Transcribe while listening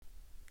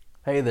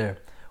Hey there.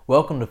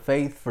 Welcome to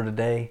Faith for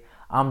Today.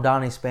 I'm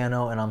Donnie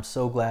Spano, and I'm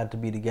so glad to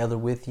be together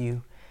with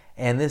you.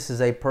 And this is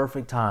a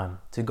perfect time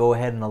to go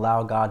ahead and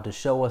allow God to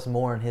show us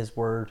more in His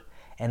Word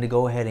and to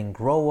go ahead and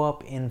grow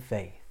up in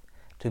faith,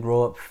 to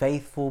grow up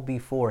faithful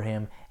before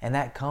Him. And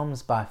that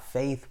comes by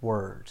faith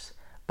words,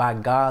 by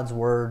God's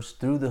words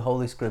through the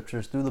Holy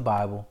Scriptures, through the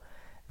Bible,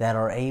 that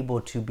are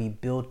able to be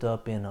built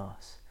up in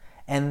us.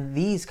 And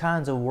these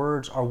kinds of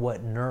words are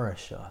what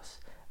nourish us.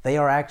 They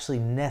are actually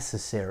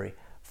necessary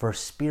for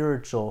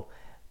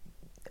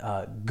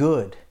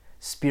good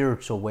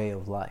spiritual way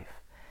of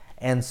life.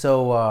 And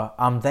so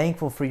I'm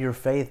thankful for your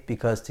faith,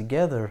 because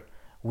together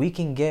we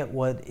can get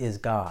what is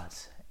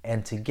God's.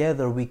 And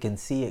together we can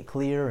see it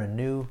clear and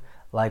new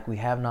like we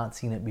have not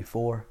seen it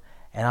before.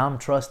 And I'm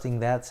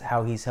trusting that's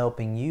how He's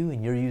helping you,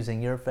 and you're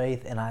using your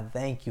faith. And I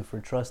thank you for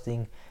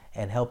trusting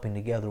and helping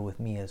together with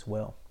me as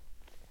well.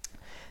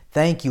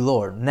 Thank you,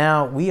 Lord.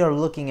 Now we are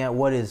looking at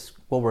what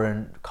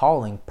we're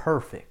calling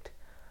perfect.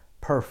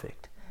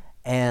 Perfect.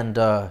 And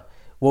what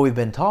we've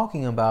been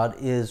talking about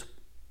is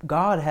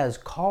God has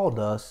called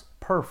us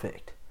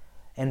perfect.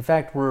 In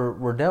fact,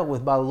 we're dealt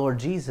with by the Lord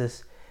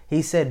Jesus.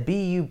 He said,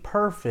 "Be you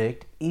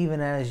perfect,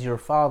 even as your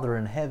Father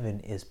in heaven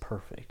is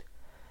perfect."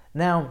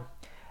 Now,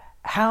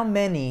 how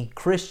many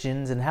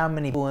Christians and how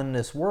many people in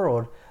this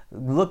world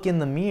look in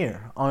the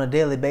mirror on a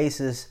daily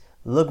basis,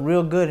 look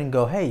real good and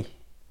go, "Hey,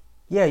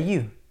 yeah,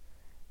 you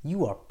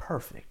are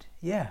perfect.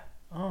 Yeah,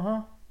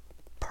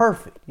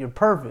 perfect. You're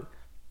perfect."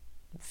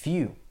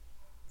 Few.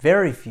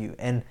 Very few.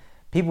 And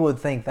people would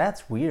think,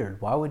 that's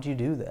weird. Why would you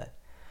do that?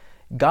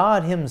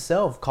 God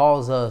Himself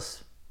calls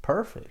us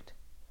perfect.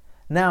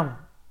 Now,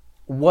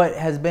 what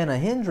has been a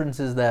hindrance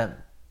is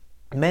that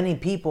many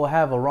people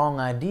have a wrong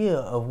idea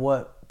of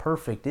what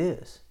perfect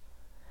is.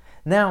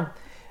 Now,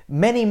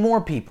 many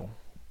more people,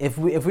 if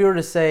we were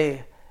to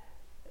say,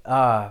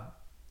 what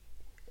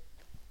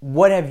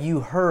have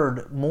you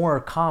heard more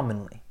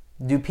commonly?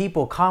 Do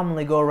people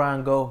commonly go around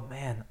and go,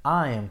 "Man,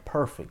 I am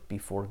perfect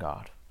before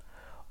God"?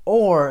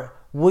 Or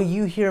will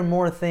you hear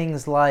more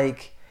things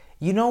like,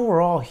 "We're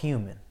all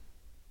human.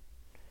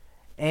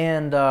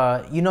 And,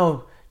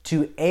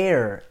 to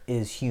err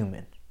is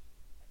human.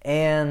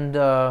 And,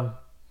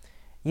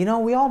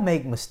 we all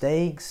make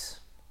mistakes."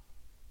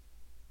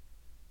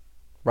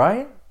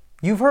 Right?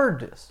 You've heard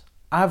this.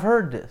 I've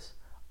heard this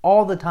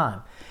all the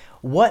time.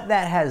 What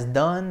that has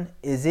done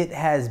is it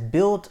has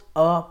built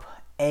up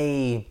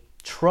a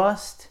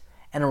trust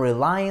and a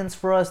reliance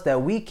for us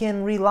that we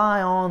can rely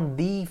on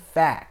the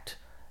fact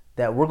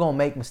that we're going to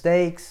make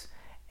mistakes,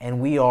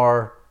 and we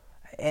are,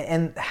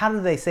 and how do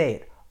they say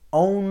it?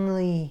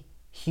 Only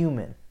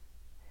human.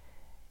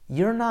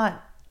 You're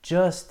not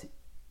just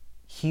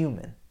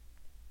human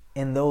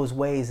in those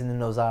ways and in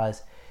those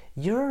eyes.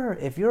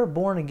 If you're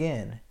born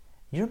again,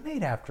 you're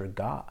made after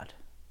God.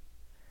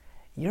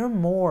 You're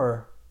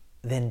more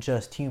than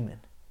just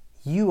human.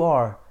 You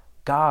are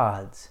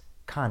God's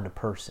kind of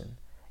person.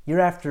 You're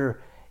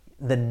after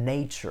the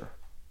nature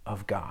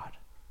of God.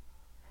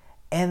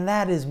 And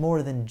that is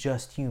more than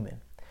just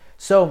human.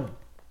 So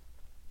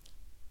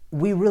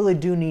we really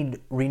do need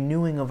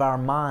renewing of our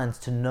minds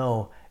to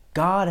know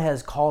God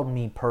has called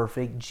me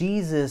perfect.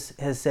 Jesus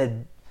has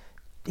said,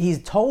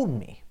 He's told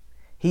me,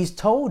 He's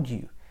told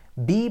you,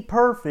 be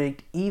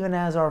perfect even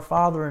as our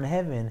Father in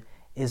heaven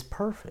is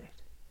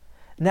perfect.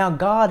 Now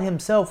God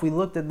Himself, we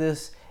looked at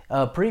this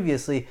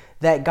previously,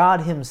 that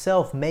God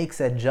Himself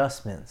makes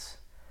adjustments.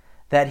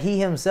 That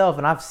He Himself,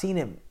 and I've seen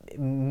it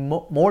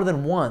more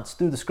than once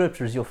through the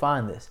Scriptures, you'll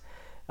find this.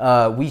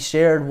 We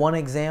shared one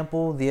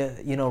example,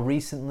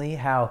 recently,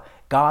 how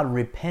God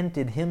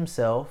repented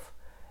Himself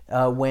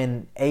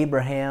when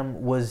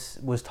Abraham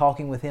was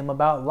talking with him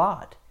about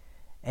Lot,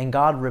 and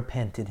God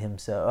repented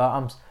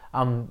Himself.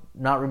 I'm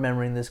not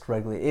remembering this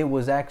correctly. It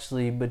was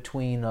actually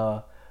between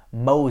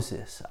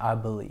Moses, I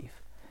believe,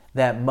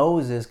 that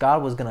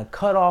God was going to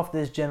cut off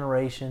this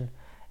generation,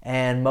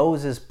 and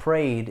Moses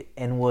prayed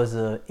and was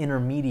an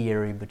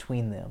intermediary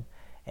between them.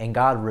 And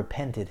God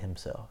repented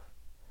Himself.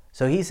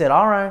 So He said,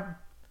 "All right,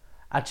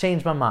 I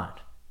changed my mind.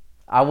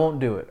 I won't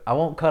do it. I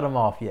won't cut him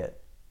off yet."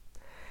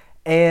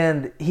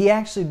 And He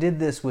actually did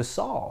this with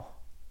Saul.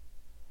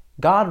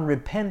 God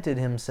repented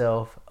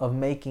Himself of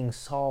making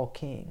Saul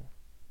king.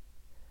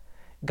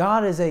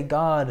 God is a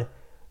God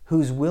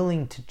who's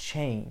willing to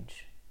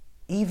change.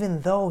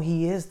 Even though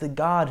He is the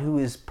God who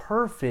is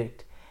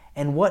perfect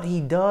and what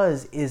He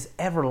does is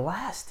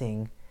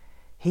everlasting,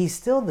 He's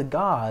still the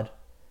God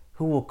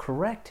who will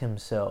correct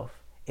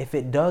Himself if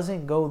it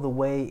doesn't go the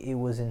way it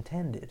was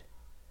intended.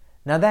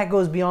 Now that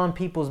goes beyond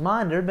people's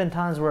mind. There have been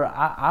times where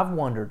I've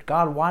wondered,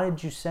 "God, why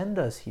did You send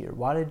us here?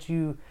 Why did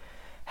You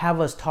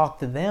have us talk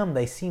to them?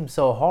 They seem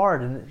so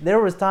hard." And there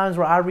was times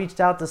where I reached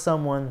out to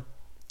someone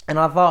and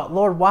I thought,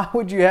 "Lord, why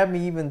would You have me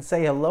even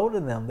say hello to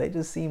them? They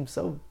just seem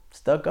so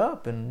stuck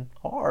up and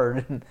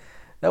hard." And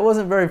that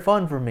wasn't very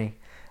fun for me.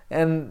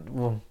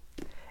 And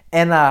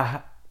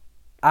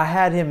I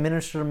had Him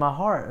minister to my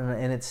heart,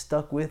 and it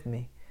stuck with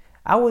me.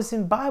 I was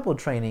in Bible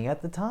training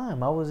at the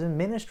time. I was in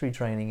ministry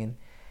training, and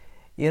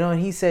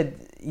And he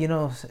said,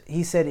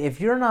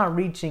 if you're not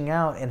reaching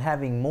out and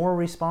having more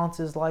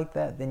responses like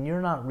that, then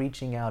you're not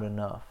reaching out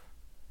enough.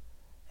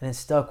 And it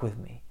stuck with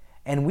me.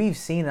 And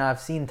I've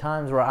seen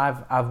times where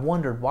I've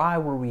wondered, why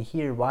were we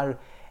here?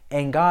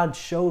 And God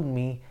showed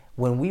me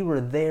when we were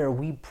there,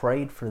 we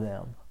prayed for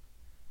them.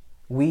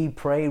 We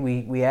prayed,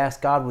 we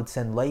asked God would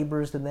send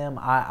laborers to them.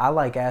 I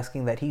like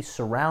asking that He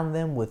surround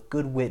them with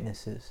good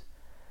witnesses.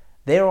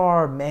 There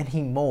are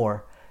many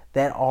more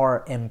that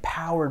are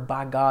empowered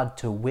by God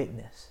to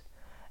witness.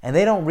 And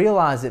they don't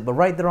realize it, but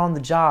right there on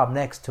the job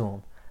next to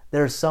them,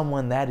 there's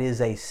someone that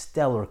is a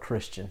stellar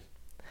Christian.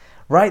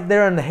 Right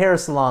there in the hair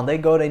salon, they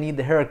need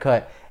the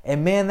haircut.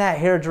 And man, that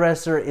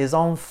hairdresser is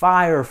on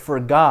fire for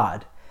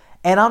God.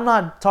 And I'm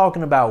not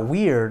talking about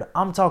weird.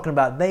 I'm talking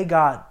about they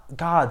got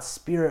God's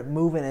Spirit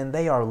moving, and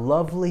they are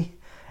lovely,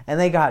 and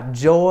they got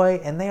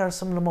joy, and they are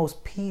some of the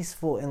most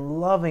peaceful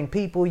and loving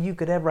people you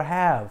could ever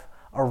have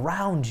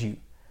around you.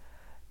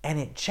 And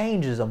it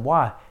changes them.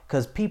 Why?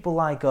 Because people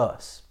like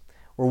us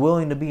were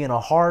willing to be in a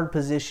hard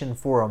position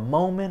for a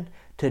moment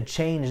to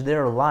change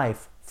their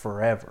life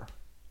forever.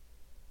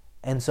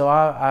 And so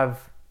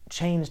I've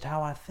changed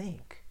how I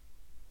think.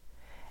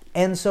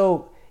 And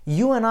so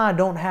you and I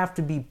don't have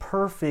to be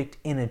perfect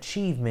in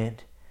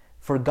achievement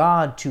for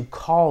God to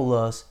call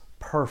us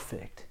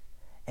perfect.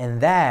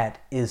 And that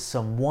is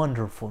some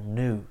wonderful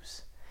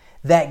news.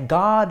 That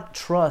God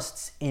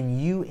trusts in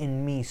you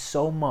and me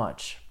so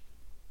much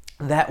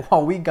that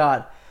while we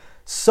got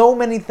so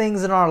many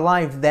things in our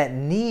life that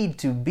need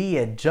to be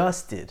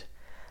adjusted,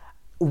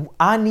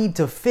 I need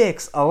to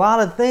fix a lot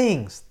of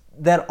things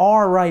that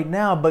are right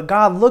now. But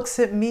God looks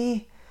at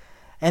me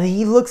and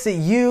He looks at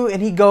you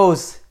and He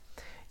goes,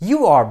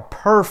 you are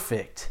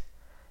perfect.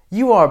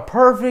 You are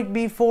perfect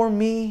before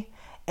me,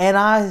 and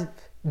I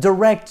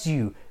direct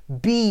you,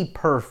 be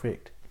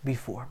perfect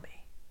before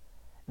me.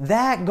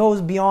 That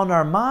goes beyond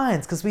our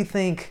minds because we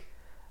think,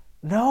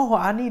 no,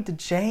 I need to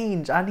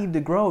change. I need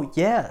to grow.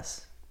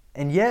 Yes.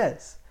 And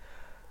yes.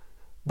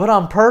 But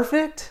I'm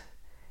perfect?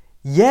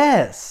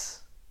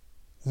 Yes.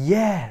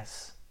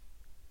 Yes.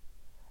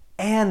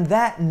 And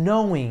that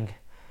knowing,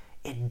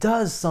 it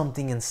does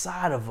something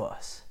inside of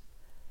us.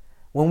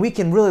 When we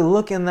can really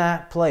look in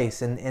that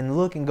place and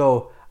look and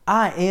go,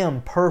 I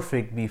am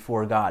perfect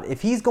before God.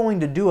 If He's going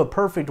to do a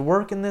perfect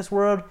work in this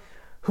world,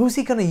 who's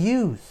He going to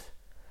use?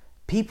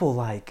 People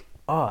like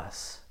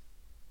us.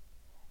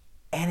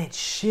 And it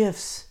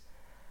shifts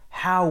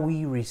how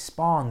we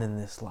respond in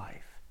this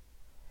life.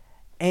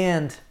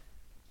 And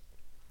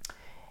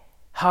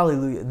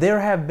hallelujah,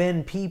 there have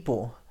been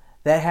people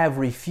that have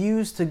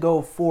refused to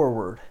go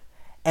forward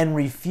and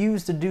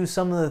refuse to do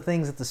some of the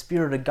things that the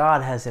Spirit of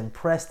God has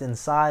impressed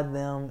inside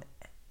them.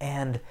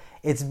 And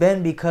it's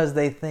been because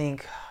they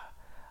think,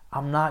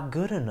 I'm not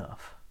good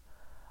enough.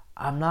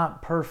 I'm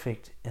not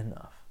perfect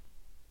enough.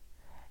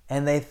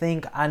 And they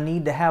think I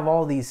need to have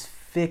all these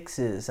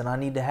fixes and I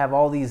need to have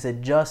all these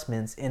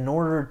adjustments in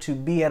order to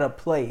be at a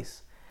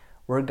place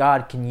where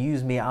God can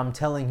use me. I'm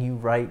telling you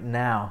right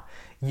now,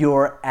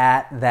 you're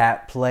at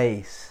that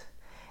place.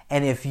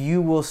 And if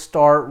you will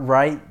start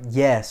right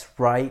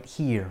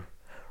here,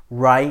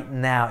 right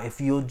now,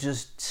 if you'll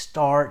just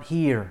start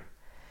here,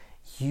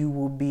 you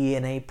will be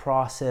in a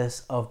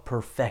process of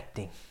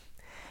perfecting.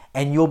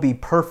 And you'll be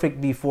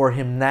perfect before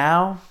Him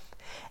now,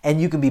 and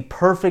you can be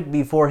perfect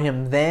before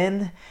Him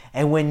then.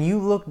 And when you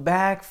look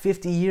back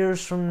 50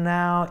 years from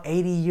now,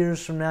 80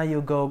 years from now,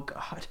 you'll go,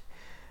 God,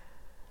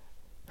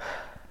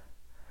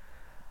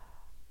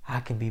 I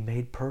can be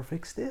made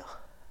perfect still.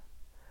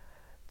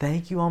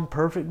 Thank you, I'm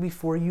perfect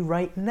before you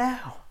right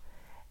now.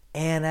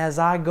 And as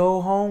I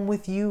go home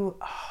with you,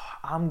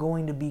 I'm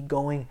going to be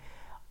going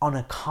on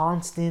a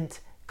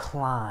constant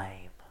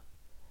climb.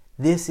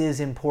 This is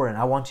important.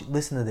 I want you to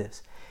listen to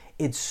this.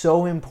 It's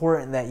so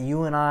important that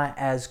you and I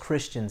as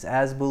Christians,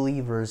 as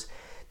believers,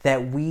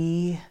 that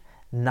we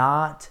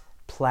not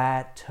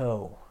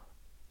plateau.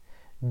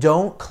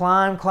 Don't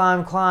climb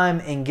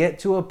and get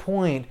to a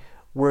point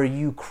where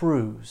you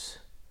cruise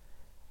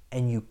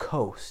and you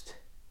coast.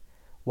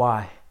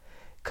 Why?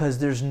 Because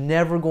there's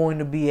never going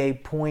to be a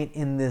point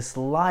in this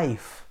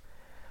life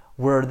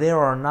where there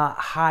are not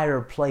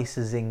higher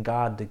places in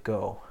God to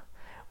go,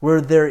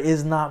 where there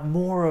is not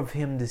more of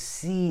Him to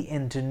see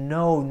and to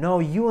know. No,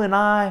 you and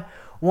I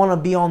want to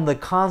be on the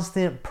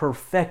constant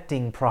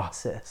perfecting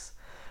process.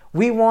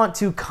 We want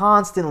to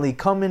constantly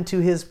come into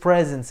His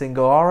presence and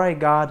go, all right,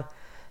 God,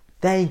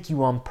 thank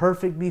you, I'm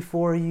perfect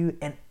before you,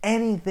 and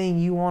anything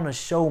you want to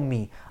show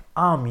me,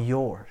 I'm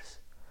yours.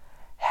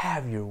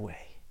 Have your way.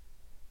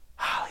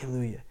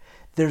 Hallelujah.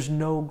 There's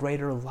no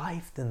greater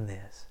life than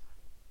this.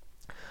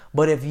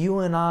 But if you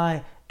and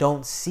I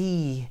don't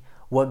see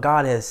what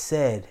God has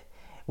said,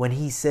 when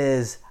He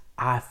says,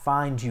 I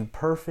find you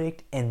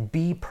perfect and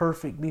be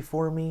perfect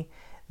before me,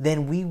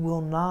 then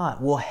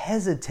we'll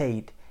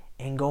hesitate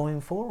in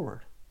going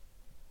forward.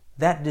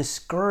 That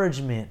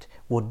discouragement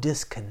will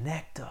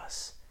disconnect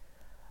us.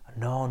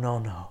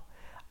 No.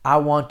 I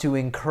want to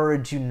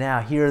encourage you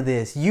now. Hear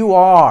this. You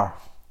are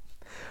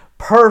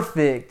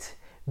perfect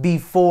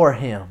before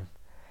Him.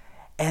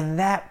 And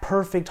that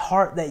perfect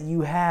heart that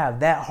you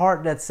have, that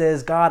heart that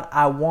says, God,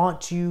 I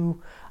want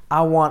you.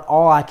 I want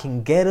all I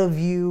can get of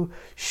you.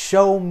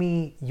 Show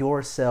me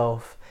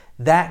yourself.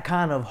 That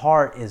kind of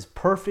heart is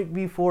perfect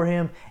before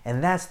him.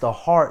 And that's the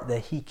heart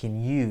that he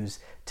can use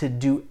to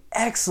do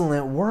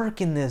excellent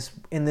work in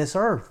this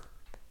earth.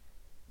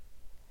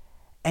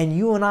 And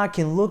you and I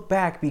can look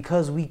back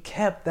because we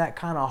kept that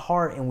kind of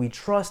heart and we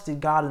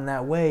trusted God in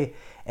that way.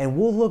 And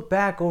we'll look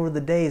back over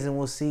the days and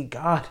we'll see,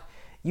 God,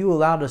 you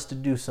allowed us to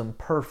do some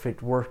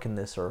perfect work in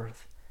this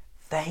earth.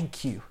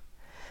 Thank you.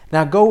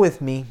 Now go with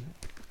me.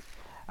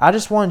 I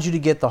just wanted you to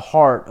get the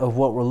heart of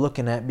what we're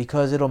looking at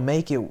because it'll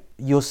make it,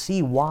 you'll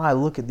see why I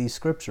look at these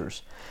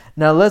scriptures.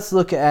 Now let's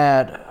look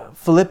at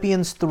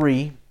Philippians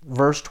 3,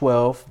 verse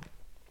 12.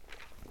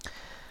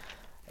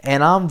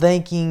 And I'm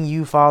thanking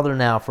you, Father,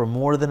 now for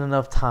more than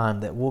enough time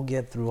that we'll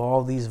get through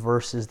all these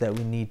verses that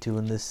we need to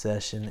in this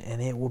session,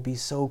 and it will be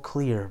so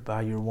clear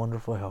by your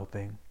wonderful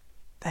helping.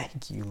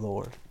 Thank you,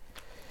 Lord.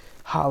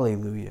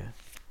 Hallelujah.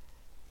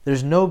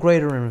 There's no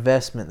greater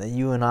investment that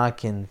you and I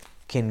can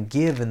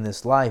give in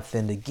this life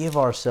than to give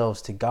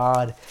ourselves to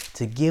God,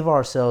 to give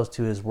ourselves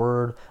to His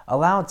Word.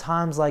 Allow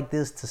times like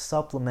this to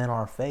supplement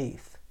our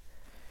faith,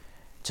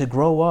 to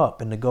grow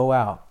up and to go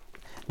out.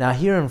 Now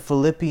here in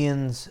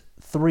Philippians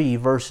 3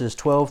 verses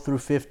 12 through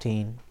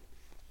 15,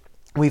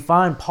 we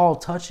find Paul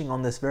touching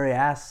on this very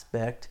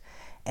aspect,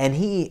 and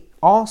he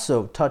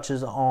also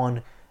touches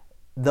on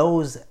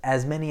those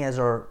as many as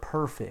are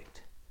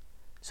perfect.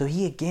 So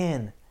he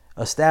again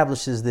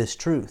establishes this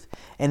truth.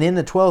 And in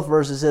the 12th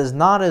verse it says,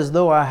 not as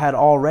though I had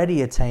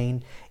already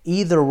attained,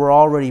 either were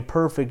already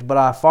perfect, but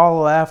I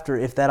follow after,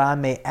 if that I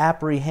may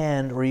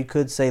apprehend, or you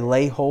could say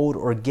lay hold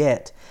or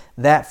get,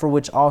 that for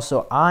which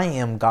also I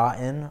am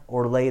gotten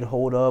or laid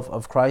hold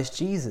of Christ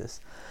Jesus.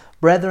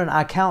 Brethren,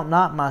 I count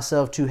not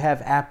myself to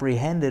have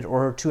apprehended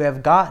or to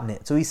have gotten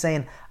it. So he's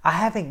saying, I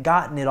haven't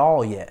gotten it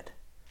all yet.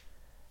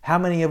 How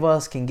many of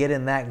us can get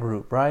in that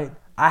group, right?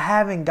 I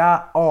haven't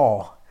got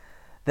all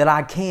that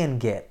I can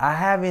get. I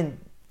haven't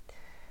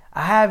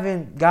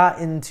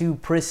gotten to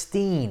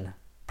pristine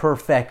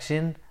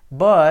perfection,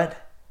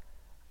 but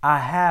I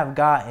have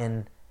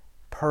gotten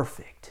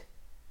perfect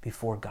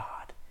before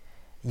God.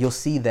 You'll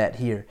see that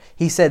here.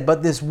 He said,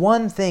 but this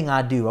one thing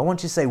I do. I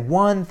want you to say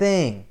one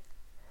thing.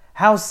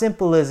 How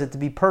simple is it to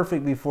be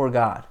perfect before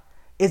God?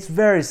 It's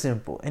very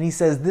simple. And he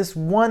says, this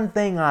one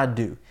thing I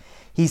do.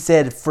 He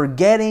said,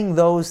 forgetting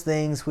those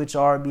things which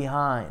are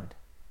behind.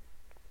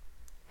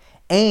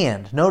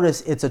 And, notice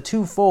it's a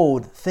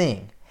twofold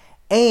thing.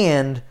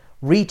 And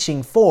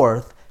reaching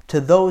forth to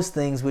those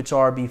things which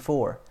are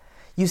before.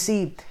 You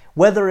see,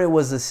 whether it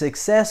was a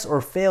success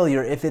or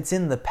failure, if it's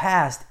in the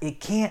past,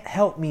 it can't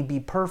help me be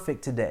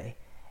perfect today.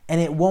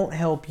 And it won't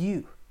help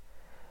you.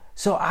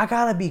 So I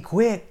gotta be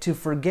quick to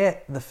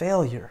forget the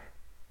failure.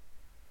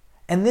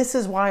 And this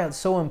is why it's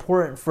so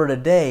important for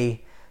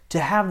today to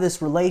have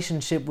this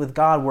relationship with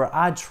God where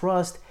I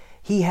trust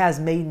He has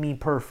made me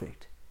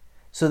perfect,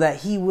 so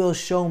that He will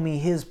show me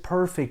His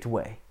perfect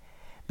way.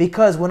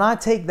 Because when I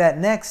take that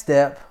next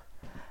step,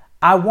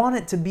 I want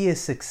it to be a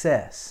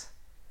success.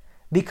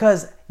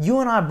 Because you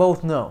and I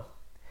both know,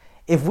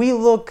 if we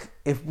look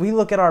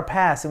at our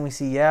past and we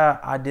see, yeah,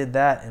 I did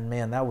that, and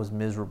man, that was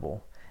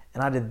miserable.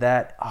 And I did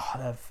that, oh,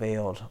 that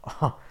failed.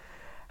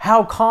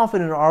 How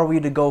confident are we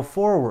to go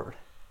forward?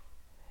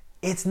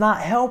 It's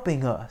not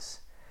helping us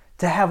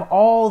to have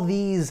all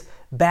these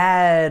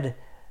bad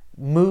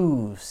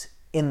moves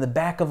in the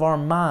back of our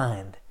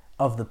mind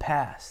of the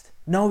past.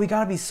 No, we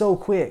got to be so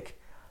quick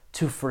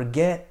to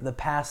forget the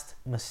past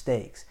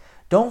mistakes.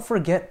 Don't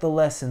forget the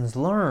lessons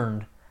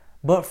learned,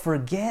 but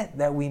forget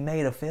that we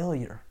made a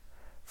failure.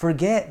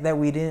 Forget that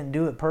we didn't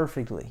do it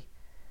perfectly.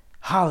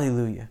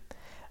 Hallelujah.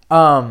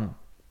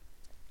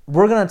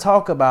 We're going to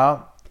talk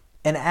about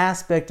an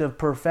aspect of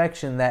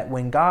perfection that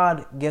when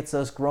God gets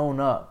us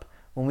grown up,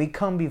 when we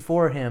come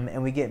before Him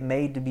and we get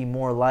made to be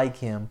more like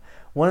Him,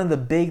 one of the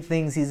big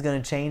things He's going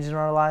to change in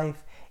our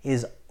life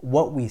is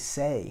what we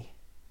say,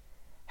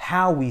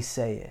 how we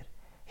say it.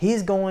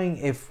 He's going,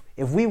 if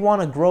we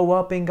want to grow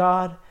up in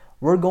God,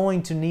 we're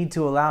going to need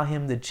to allow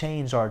Him to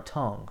change our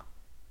tongue.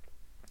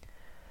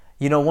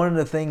 You know, one of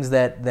the things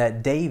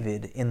that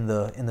David in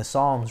the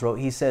Psalms wrote,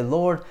 he said,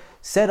 Lord,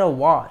 set a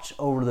watch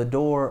over the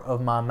door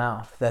of my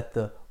mouth, that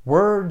the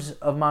words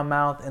of my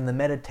mouth and the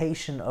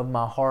meditation of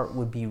my heart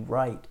would be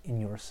right in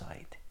your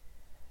sight.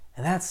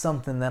 And that's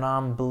something that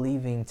I'm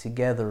believing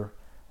together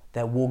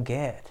that we'll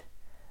get.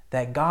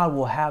 That God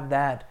will have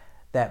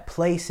that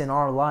place in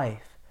our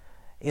life.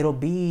 It'll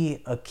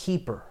be a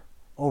keeper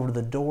over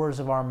the doors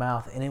of our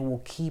mouth, and it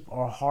will keep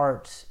our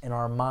hearts and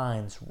our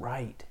minds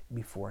right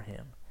before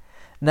Him.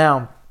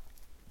 Now,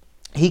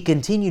 he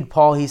continued,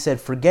 Paul, he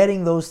said,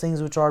 forgetting those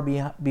things which are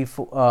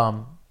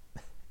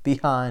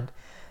behind,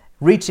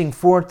 reaching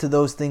forth to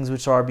those things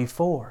which are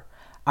before.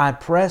 I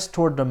press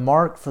toward the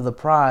mark for the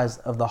prize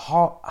of the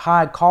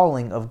high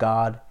calling of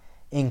God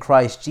in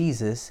Christ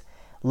Jesus.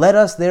 Let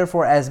us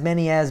therefore, as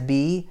many as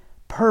be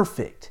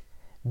perfect,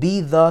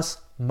 be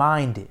thus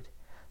minded.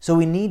 So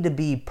we need to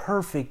be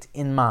perfect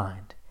in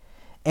mind.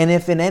 And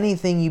if in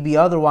anything you be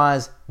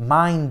otherwise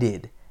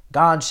minded,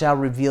 God shall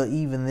reveal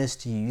even this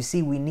to you. You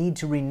see, we need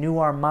to renew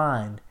our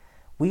mind.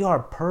 We are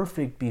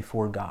perfect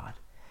before God.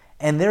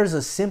 And there's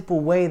a simple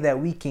way that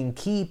we can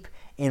keep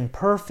in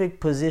perfect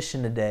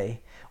position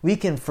today. We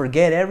can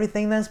forget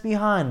everything that's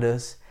behind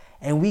us,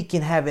 and we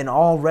can have in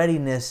all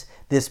readiness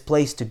this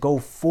place to go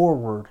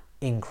forward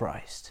in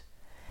Christ.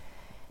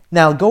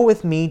 Now go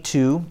with me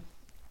to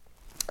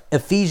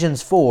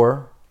Ephesians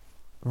 4,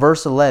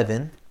 verse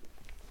 11.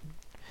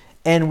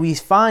 And we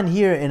find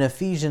here in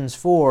Ephesians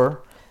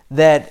 4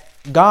 that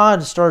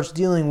God starts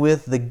dealing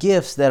with the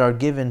gifts that are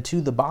given to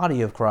the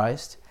body of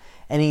Christ.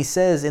 And he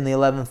says in the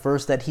 11th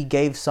verse that he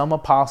gave some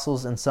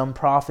apostles and some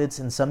prophets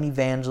and some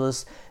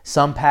evangelists,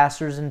 some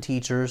pastors and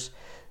teachers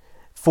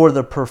for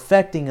the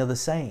perfecting of the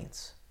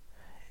saints.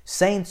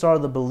 Saints are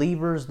the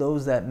believers,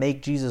 those that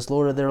make Jesus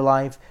Lord of their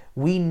life.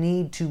 We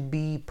need to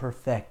be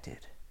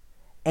perfected.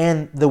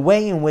 And the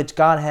way in which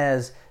God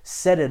has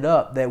set it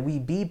up that we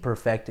be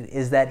perfected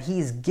is that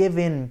he's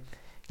given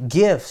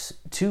gifts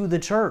to the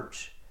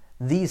church.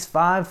 These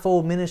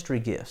fivefold ministry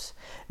gifts.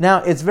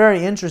 Now, it's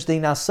very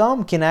interesting. Now,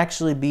 some can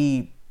actually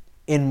be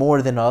in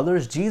more than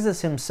others.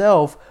 Jesus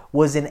himself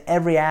was in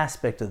every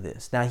aspect of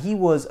this. Now, he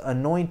was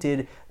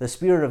anointed. The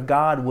Spirit of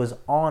God was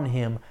on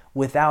him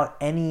without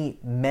any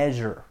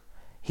measure.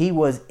 He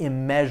was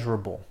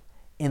immeasurable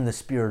in the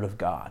Spirit of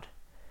God.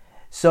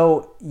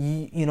 So,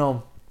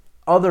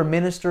 other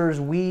ministers,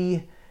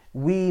 we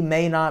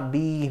may not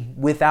be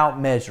without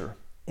measure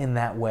in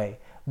that way.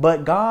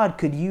 But God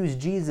could use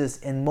Jesus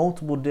in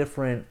multiple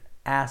different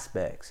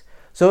aspects.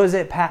 So is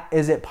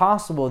it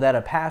possible that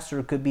a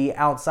pastor could be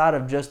outside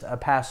of just a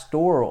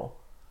pastoral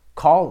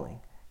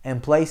calling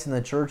and place in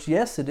the church?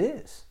 Yes, it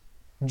is.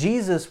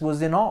 Jesus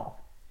was in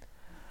all.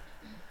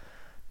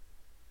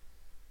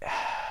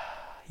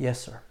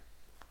 Yes, sir.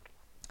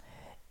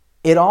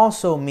 It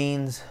also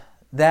means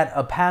that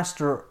a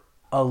pastor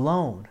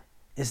alone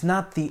is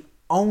not the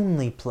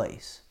only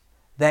place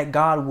that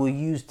God will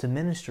use to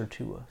minister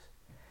to us.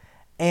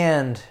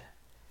 And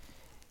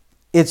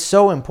it's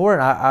so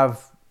important.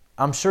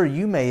 I'm sure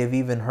you may have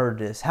even heard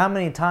this. How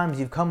many times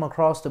you've come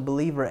across a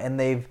believer and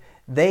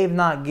they've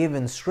not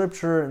given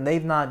scripture and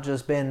they've not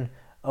just been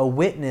a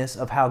witness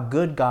of how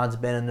good God's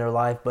been in their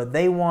life, but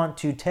they want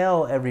to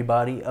tell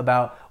everybody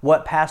about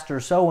what Pastor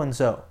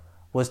so-and-so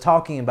was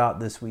talking about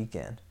this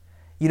weekend.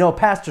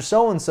 Pastor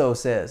so-and-so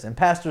says, and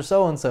Pastor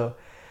so-and-so.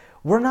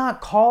 We're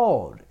not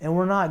called and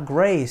we're not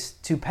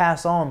graced to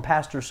pass on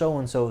Pastor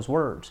so-and-so's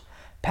words.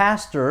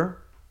 Pastor,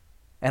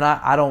 and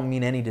I don't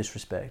mean any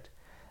disrespect,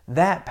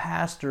 that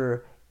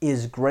pastor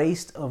is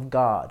graced of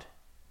God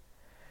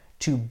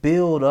to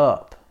build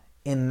up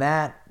in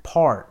that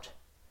part,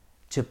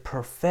 to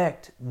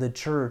perfect the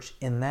church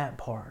in that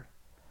part.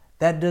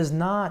 That does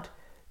not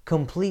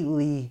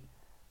completely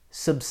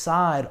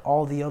subside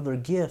all the other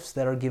gifts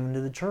that are given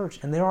to the church.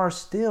 And there are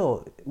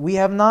still,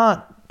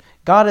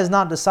 God has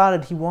not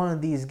decided he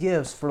wanted these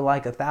gifts for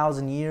like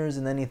 1,000 years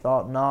and then he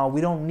thought, no,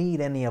 we don't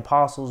need any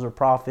apostles or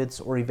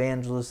prophets or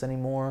evangelists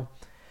anymore.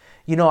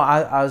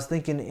 I was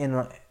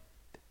thinking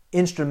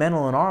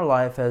instrumental in our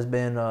life has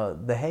been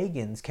the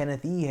Hagins,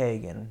 Kenneth E.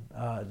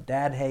 Hagin,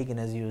 Dad Hagin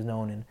as he was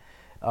known,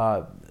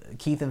 and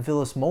Keith and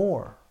Phyllis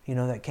Moore,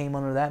 that came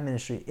under that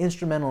ministry.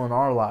 Instrumental in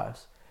our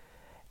lives.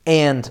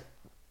 And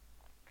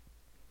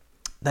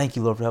thank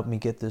you, Lord, for helping me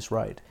get this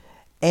right.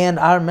 And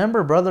I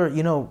remember, brother,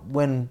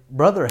 when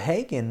Brother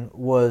Hagin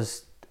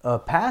was a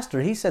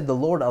pastor, he said the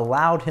Lord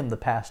allowed him to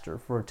pastor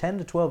for 10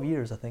 to 12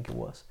 years, I think it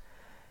was.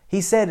 He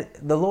said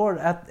the Lord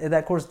at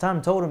that course of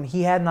time told him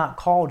he had not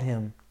called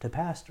him to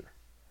pastor.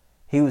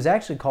 He was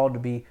actually called to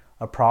be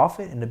a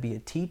prophet and to be a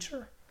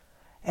teacher.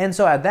 And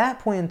so at that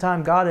point in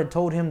time, God had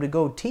told him to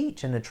go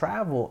teach and to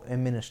travel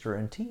and minister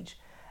and teach.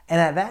 And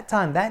at that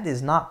time, that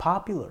is not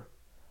popular.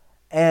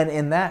 And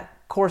in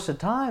that course of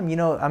time,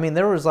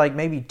 there was like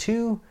maybe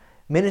 2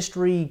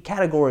 ministry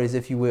categories,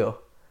 if you will.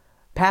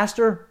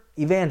 Pastor,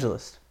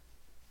 evangelist.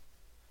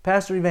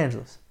 Pastor,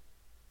 evangelist.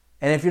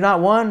 And if you're not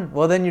one,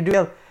 well, then you're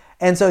doing.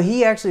 And so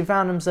he actually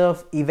found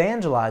himself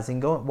evangelizing.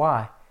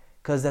 Why?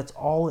 Because that's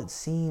all it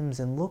seems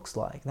and looks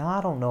like. Now,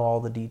 I don't know all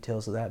the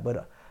details of that,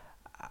 but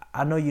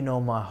I know you know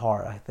my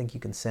heart. I think you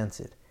can sense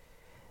it.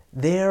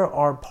 There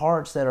are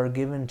parts that are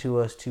given to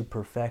us to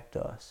perfect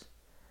us.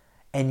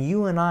 And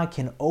you and I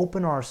can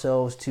open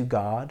ourselves to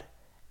God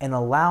and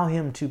allow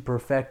him to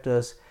perfect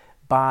us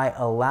by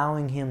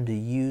allowing him to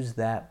use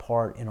that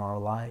part in our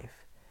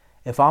life.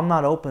 If I'm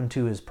not open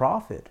to his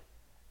prophet,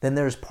 then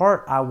there's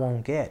part I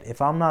won't get.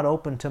 If I'm not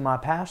open to my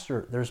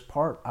pastor, there's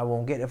part I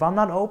won't get. If I'm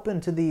not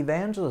open to the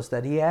evangelist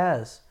that he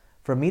has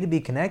for me to be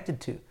connected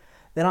to,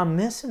 then I'm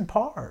missing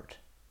part.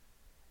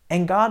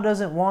 And God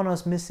doesn't want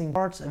us missing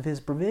parts of his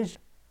provision.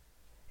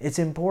 It's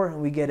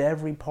important we get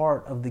every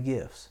part of the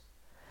gifts.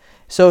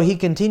 So he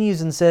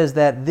continues and says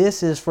that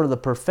this is for the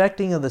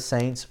perfecting of the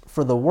saints,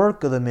 for the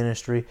work of the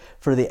ministry,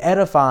 for the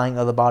edifying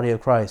of the body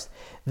of Christ.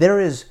 There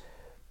is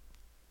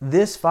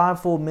this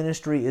fivefold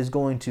ministry is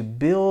going to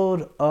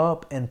build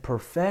up and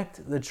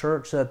perfect the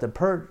church so that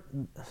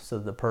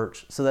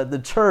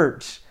the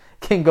church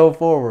can go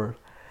forward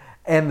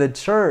and the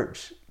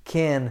church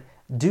can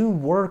do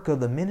work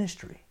of the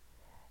ministry.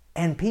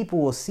 And people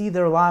will see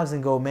their lives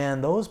and go,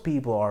 man, those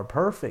people are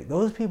perfect.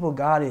 Those people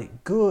got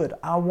it good.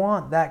 I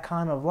want that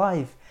kind of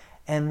life.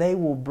 And they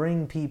will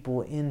bring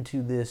people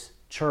into this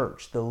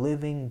church, the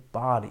living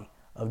body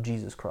of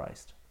Jesus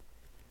Christ.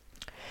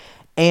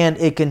 And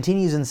it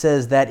continues and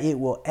says that it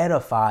will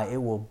edify,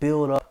 it will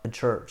build up the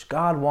church.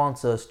 God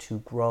wants us to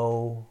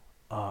grow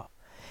up.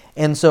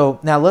 And so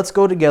now let's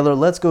go together.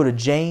 Let's go to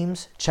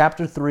James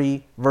chapter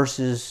 3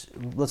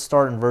 let's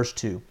start in verse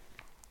 2.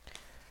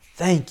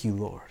 Thank you,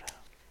 Lord.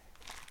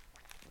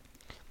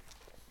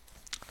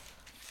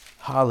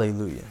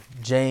 Hallelujah.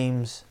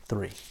 James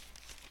 3,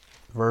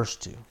 verse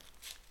 2.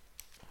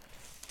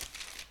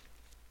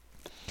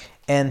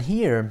 And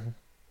here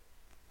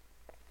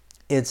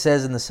it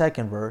says in the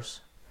second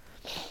verse,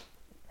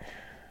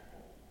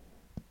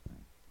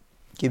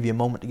 give you a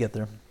moment to get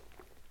there.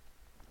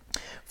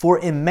 For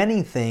in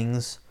many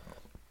things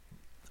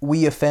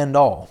we offend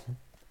all.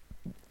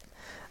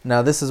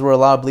 Now this is where a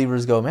lot of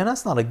believers go, man,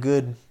 that's not a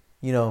good,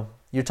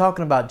 you're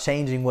talking about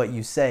changing what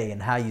you say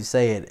and how you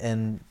say it,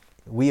 and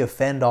we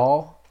offend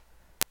all.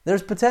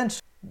 There's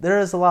potential. There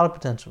is a lot of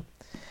potential.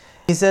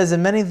 He says,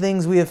 in many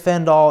things we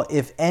offend all,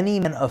 if any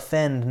man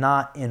offend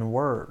not in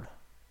word.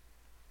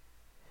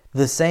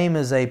 The same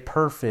as a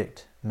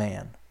perfect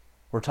man.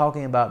 We're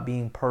talking about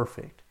being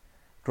perfect.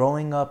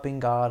 Growing up in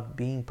God,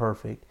 being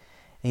perfect.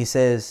 And he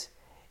says,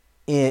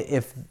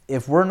 if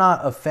we're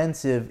not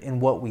offensive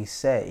in what we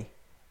say,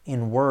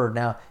 in word.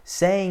 Now,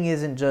 saying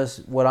isn't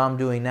just what I'm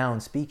doing now in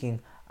speaking.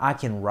 I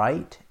can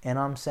write and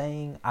I'm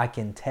saying. I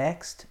can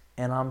text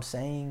and I'm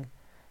saying.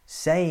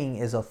 Saying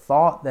is a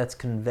thought that's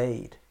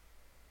conveyed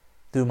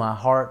through my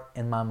heart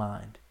and my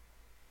mind.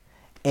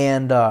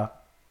 And the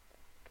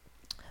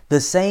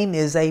same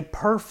is a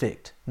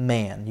perfect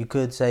man. You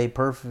could say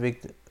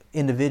perfect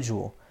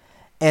individual.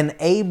 And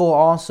able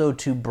also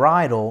to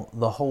bridle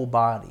the whole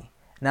body.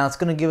 Now it's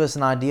going to give us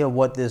an idea of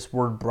what this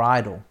word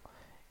bridle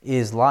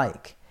is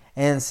like.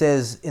 And it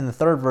says in the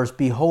third verse,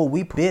 behold,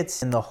 we put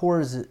bits in the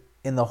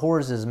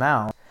horses'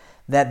 mouth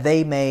that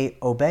they may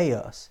obey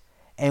us.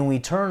 And we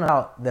turn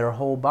out their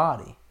whole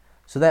body.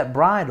 So that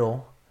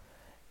bridle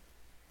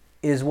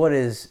is what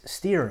is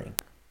steering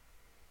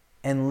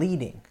and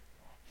leading.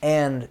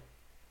 And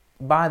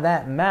by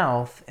that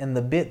mouth and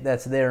the bit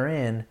that's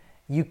therein,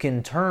 you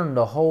can turn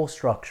the whole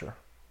structure.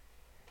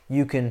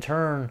 You can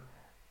turn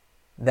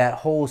that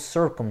whole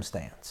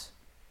circumstance.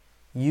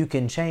 You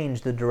can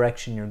change the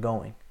direction you're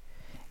going.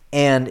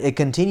 And it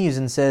continues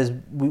and says,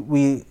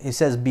 it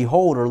says,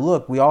 behold or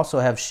look, we also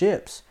have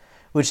ships,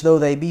 which though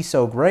they be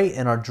so great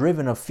and are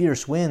driven of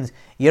fierce winds,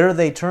 yet are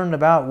they turned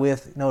about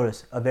with,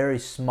 notice, a very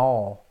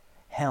small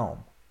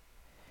helm.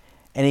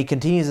 And he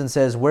continues and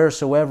says,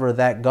 wheresoever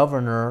that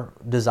governor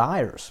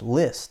desires,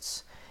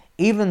 lists.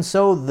 Even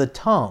so the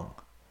tongue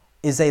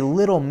is a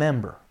little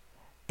member,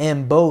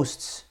 and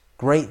boasts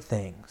great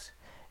things.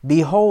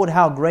 Behold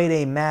how great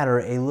a matter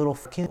a little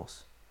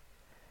kindles.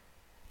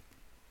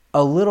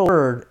 A little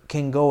word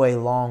can go a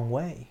long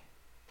way.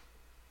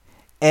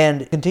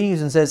 And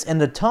continues and says,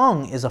 and the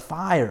tongue is a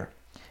fire,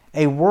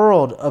 a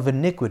world of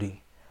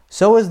iniquity.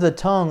 So is the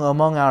tongue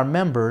among our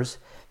members,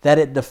 that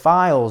it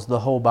defiles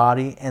the whole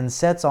body and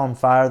sets on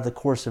fire the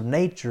course of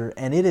nature,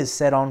 and it is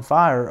set on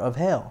fire of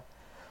hell.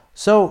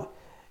 So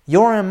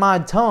your and my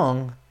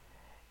tongue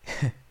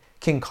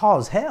can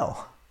cause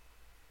hell.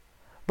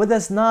 But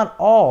that's not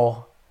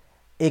all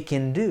it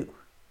can do.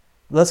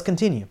 Let's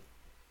continue.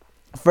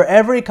 For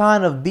every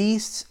kind of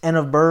beasts and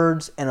of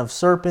birds and of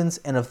serpents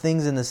and of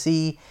things in the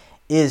sea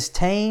is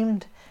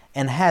tamed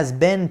and has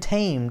been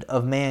tamed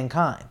of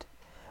mankind.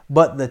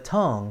 But the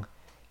tongue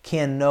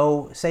can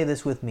say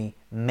this with me,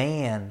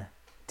 man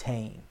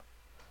tame.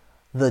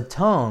 The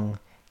tongue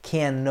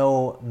can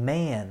no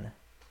man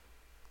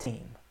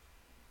tame.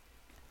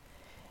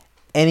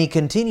 And he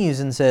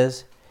continues and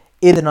says,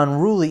 it is an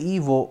unruly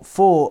evil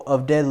full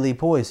of deadly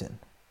poison.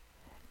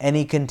 And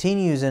he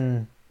continues,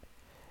 and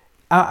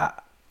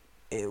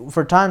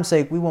for time's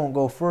sake, we won't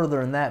go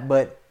further in that,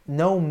 but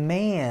no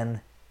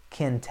man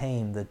can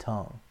tame the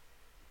tongue.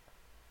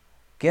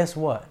 Guess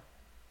what?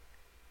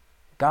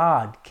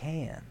 God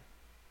can.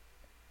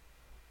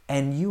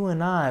 And you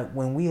and I,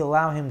 when we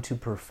allow him to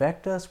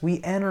perfect us,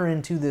 we enter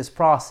into this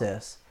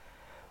process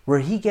where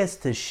he gets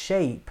to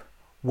shape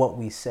what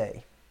we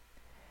say.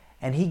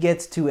 And he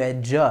gets to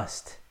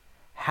adjust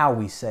how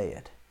we say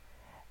it.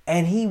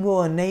 And he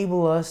will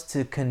enable us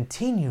to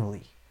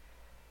continually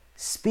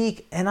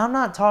speak. And I'm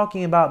not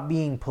talking about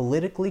being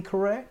politically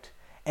correct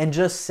and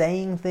just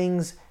saying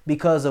things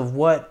because of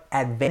what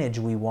advantage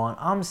we want.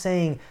 I'm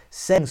saying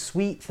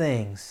sweet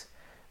things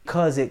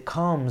because it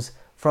comes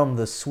from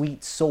the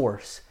sweet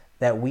source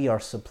that we are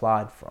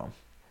supplied from.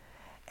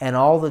 And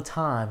all the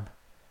time,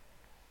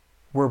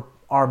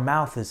 our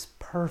mouth is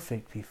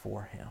perfect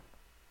before him.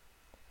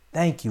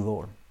 Thank you,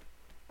 Lord.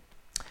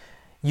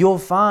 You'll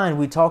find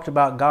we talked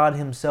about God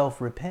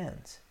himself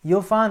repents.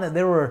 You'll find that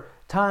there were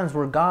times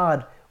where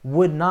God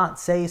would not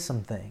say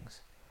some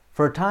things.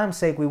 For time's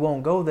sake, we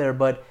won't go there,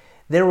 but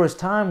there was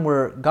time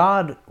where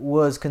God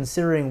was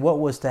considering what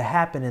was to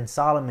happen in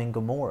Sodom and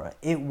Gomorrah.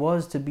 It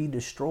was to be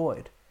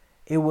destroyed.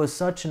 It was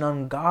such an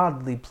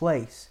ungodly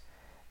place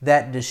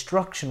that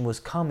destruction was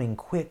coming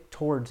quick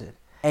towards it.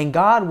 And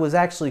God was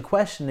actually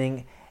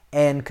questioning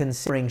and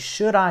considering,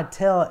 should I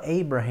tell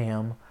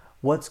Abraham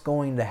what's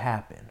going to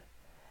happen?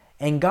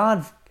 And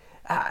God,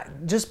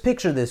 just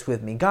picture this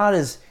with me.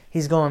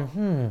 He's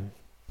going,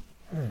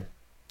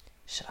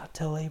 should I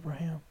tell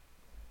Abraham?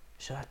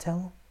 Should I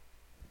tell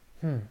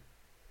him?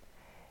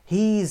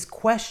 He's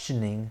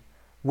questioning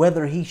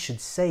whether he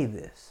should say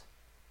this.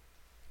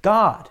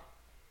 God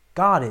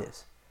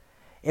is.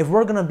 If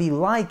we're going to be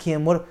like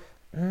him,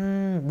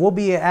 we'll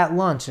be at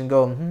lunch and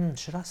go,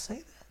 should I say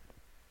that?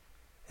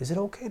 Is it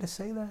okay to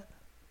say that?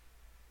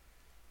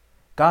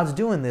 God's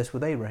doing this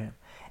with Abraham.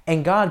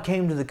 And God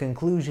came to the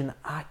conclusion,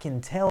 I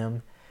can tell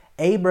him,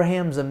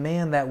 Abraham's a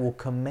man that will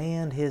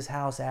command his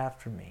house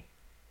after me.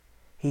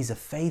 He's a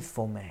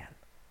faithful man.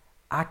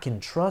 I can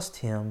trust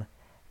him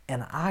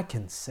and I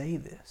can say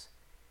this.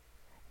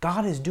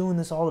 God is doing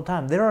this all the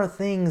time. There are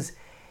things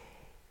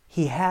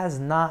he has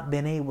not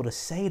been able to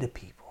say to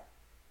people.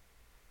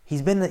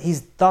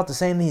 He's thought the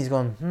same thing. He's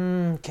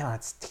going,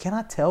 can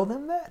I tell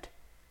them that?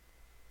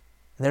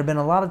 And there have been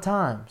a lot of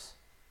times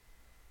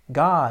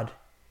God,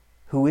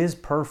 who is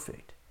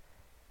perfect,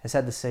 has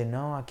had to say,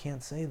 no, I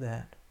can't say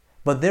that.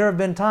 But there have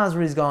been times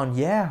where he's gone,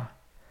 yeah,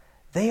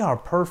 they are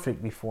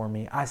perfect before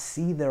me. I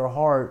see their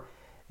heart.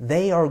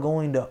 They are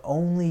going to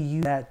only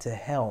use that to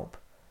help.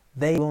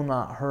 They will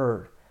not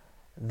hurt.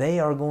 They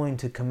are going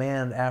to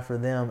command after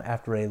them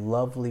after a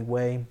lovely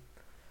way.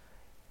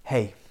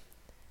 Hey,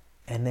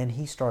 and then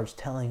he starts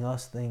telling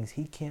us things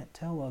he can't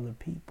tell other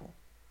people.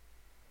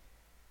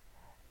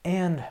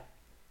 And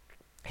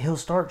he'll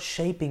start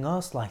shaping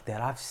us like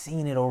that. I've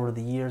seen it over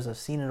the years. I've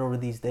seen it over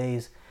these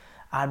days.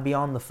 I'd be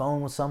on the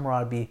phone with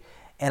someone,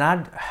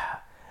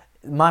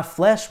 my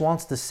flesh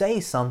wants to say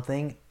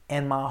something,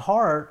 and my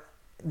heart,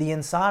 the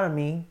inside of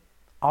me,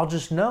 I'll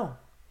just know.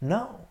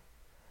 No,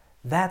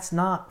 that's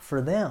not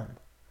for them.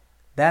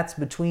 That's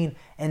between,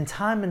 and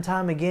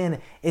time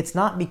again, it's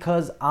not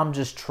because I'm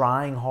just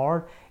trying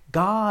hard.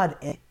 God,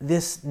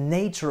 this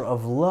nature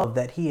of love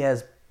that he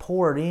has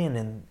poured in,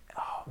 and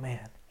oh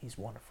man, he's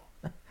wonderful.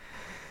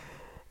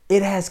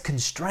 It has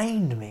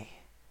constrained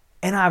me.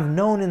 And I've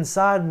known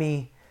inside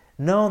me,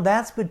 no,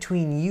 that's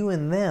between you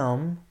and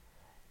them.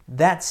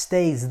 That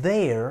stays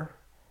there.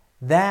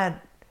 And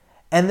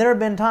there have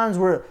been times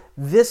where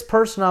this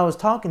person I was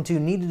talking to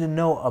needed to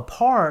know a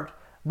part,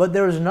 but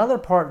there was another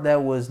part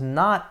that was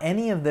not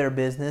any of their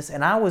business,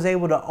 and I was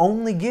able to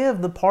only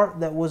give the part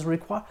that was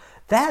required.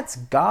 That's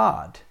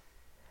God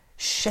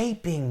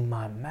shaping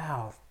my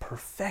mouth,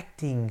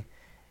 perfecting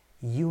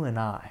you and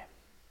I.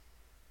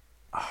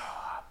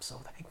 Oh, I'm so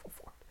thankful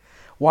for it.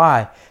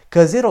 Why?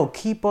 Because it'll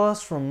keep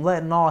us from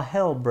letting all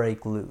hell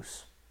break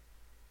loose.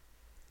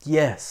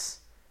 Yes.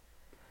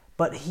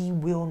 But he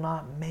will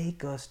not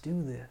make us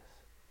do this.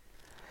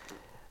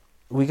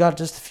 We got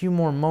just a few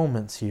more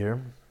moments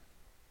here.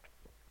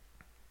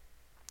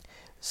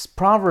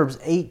 Proverbs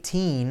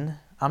 18,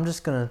 I'm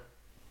just going to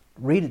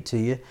read it to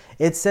you.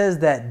 It says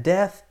that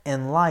death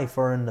and life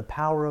are in the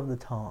power of the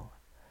tongue,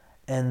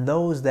 and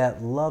those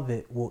that love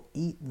it will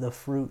eat the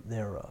fruit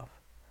thereof.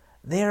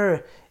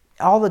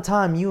 All the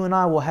time, you and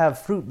I will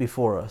have fruit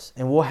before us,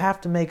 and we'll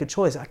have to make a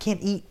choice. I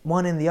can't eat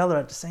one and the other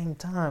at the same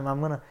time.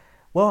 I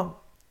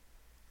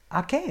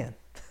can.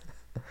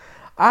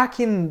 I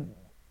can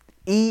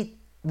eat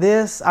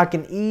this. I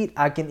can eat,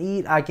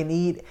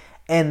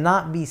 and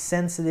not be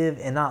sensitive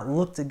and not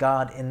look to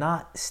God and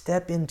not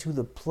step into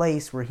the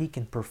place where he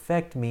can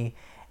perfect me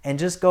and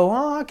just go,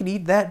 I can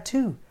eat that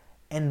too,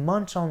 and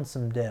munch on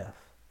some death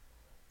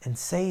and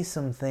say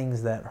some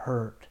things that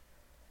hurt.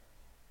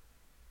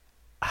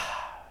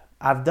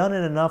 I've done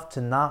it enough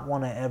to not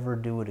want to ever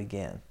do it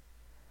again.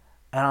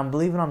 And I'm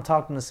believing I'm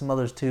talking to some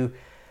others too.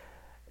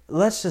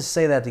 Let's just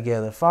say that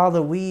together.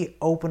 Father, we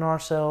open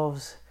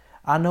ourselves.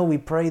 I know we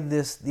prayed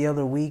this the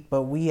other week,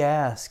 but we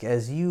ask,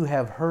 as you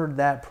have heard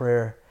that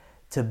prayer,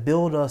 to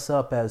build us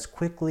up as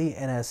quickly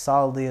and as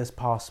solidly as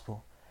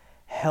possible.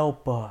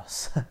 Help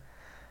us.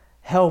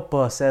 Help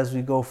us as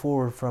we go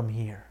forward from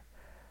here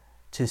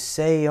to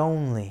say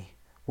only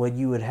what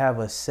you would have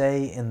us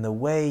say in the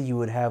way you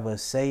would have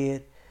us say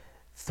it,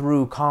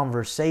 through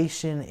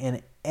conversation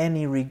in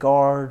any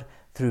regard,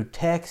 through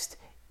text,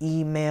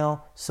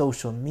 email,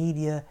 social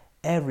media,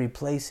 every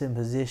place and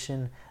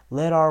position.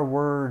 Let our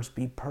words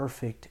be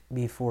perfect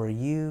before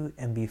you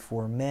and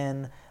before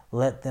men.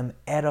 Let them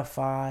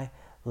edify.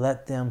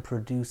 Let them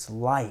produce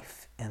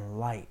life and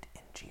light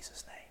in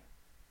Jesus' name.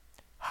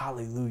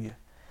 Hallelujah.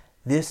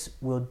 This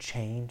will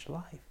change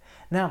life.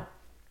 Now,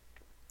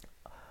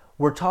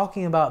 we're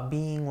talking about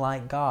being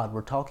like God.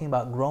 We're talking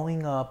about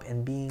growing up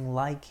and being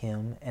like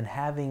him and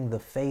having the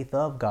faith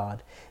of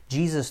God.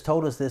 Jesus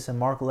told us this in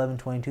Mark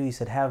 11:22. He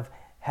said, have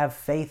have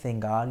faith in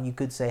God. You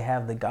could say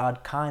have the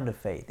God kind of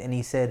faith. And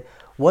he said,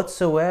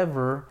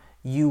 whatsoever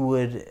you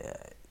would,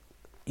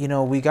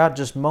 we got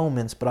just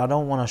moments, but I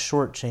don't want to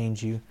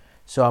shortchange you.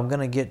 So I'm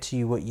going to get to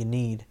you what you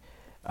need.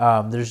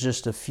 There's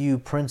just a few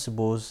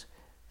principles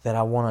that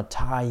I want to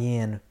tie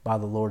in by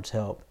the Lord's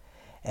help.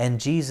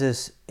 And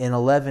Jesus in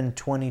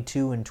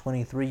 11:22 and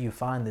 23, you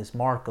find this,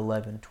 Mark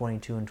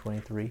 11:22 and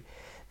 23,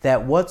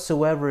 that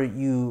whatsoever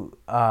you,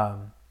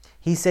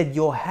 he said,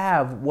 you'll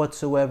have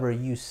whatsoever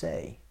you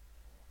say.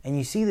 And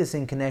you see this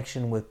in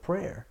connection with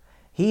prayer.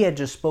 He had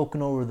just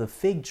spoken over the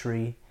fig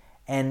tree,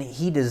 and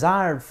he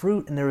desired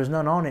fruit, and there was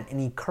none on it, and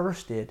he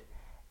cursed it.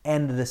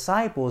 And the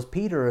disciples,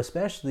 Peter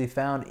especially,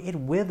 found it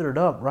withered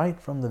up right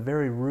from the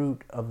very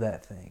root of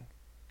that thing.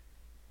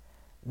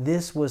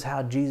 This was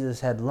how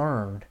Jesus had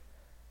learned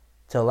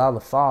to allow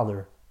the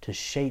Father to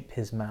shape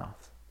his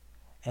mouth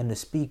and to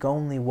speak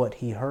only what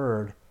he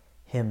heard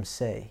him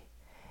say.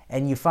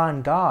 And you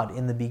find God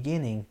in the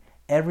beginning,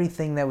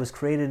 everything that was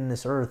created in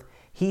this earth,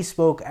 he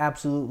spoke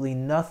absolutely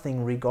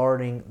nothing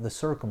regarding the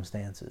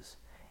circumstances.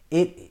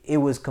 It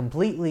was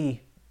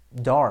completely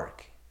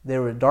dark.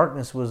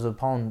 Darkness was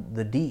upon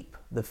the deep,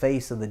 the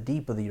face of the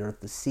deep of the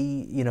earth, the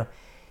sea.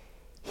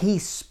 He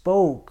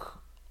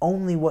spoke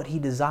only what he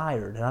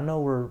desired. And I know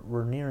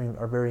we're nearing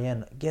our very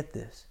end. Get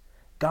this.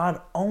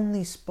 God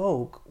only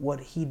spoke what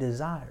he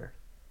desired.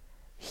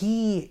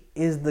 He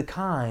is the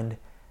kind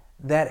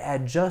that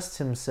adjusts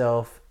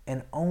himself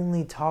and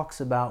only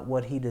talks about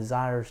what he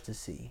desires to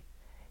see.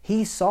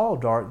 He saw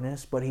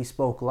darkness, but he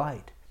spoke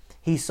light.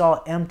 He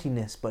saw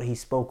emptiness, but he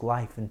spoke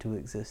life into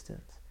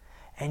existence.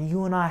 And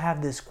you and I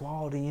have this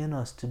quality in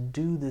us to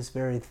do this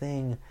very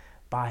thing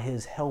by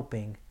his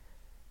helping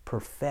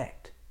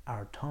perfect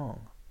our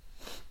tongue.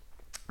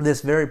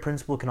 This very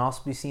principle can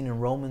also be seen in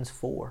Romans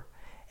 4.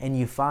 And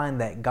you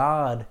find that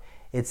God,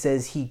 it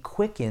says he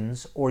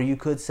quickens, or you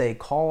could say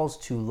calls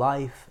to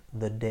life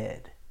the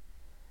dead.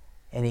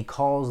 And he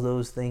calls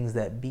those things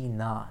that be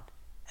not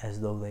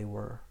as though they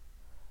were.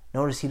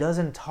 Notice he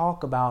doesn't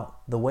talk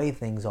about the way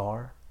things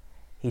are.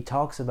 He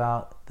talks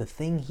about the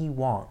thing he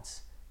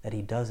wants that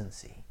he doesn't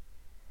see.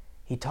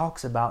 He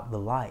talks about the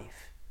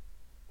life.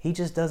 He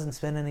just doesn't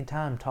spend any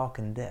time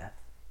talking death.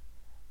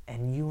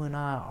 And you and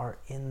I are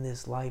in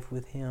this life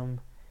with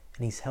him,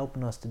 and he's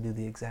helping us to do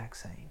the exact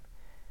same.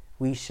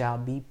 We shall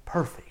be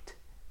perfect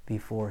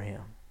before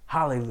him.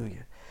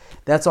 Hallelujah.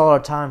 That's all our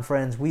time,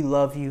 friends. We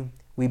love you.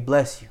 We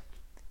bless you.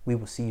 We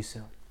will see you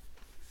soon.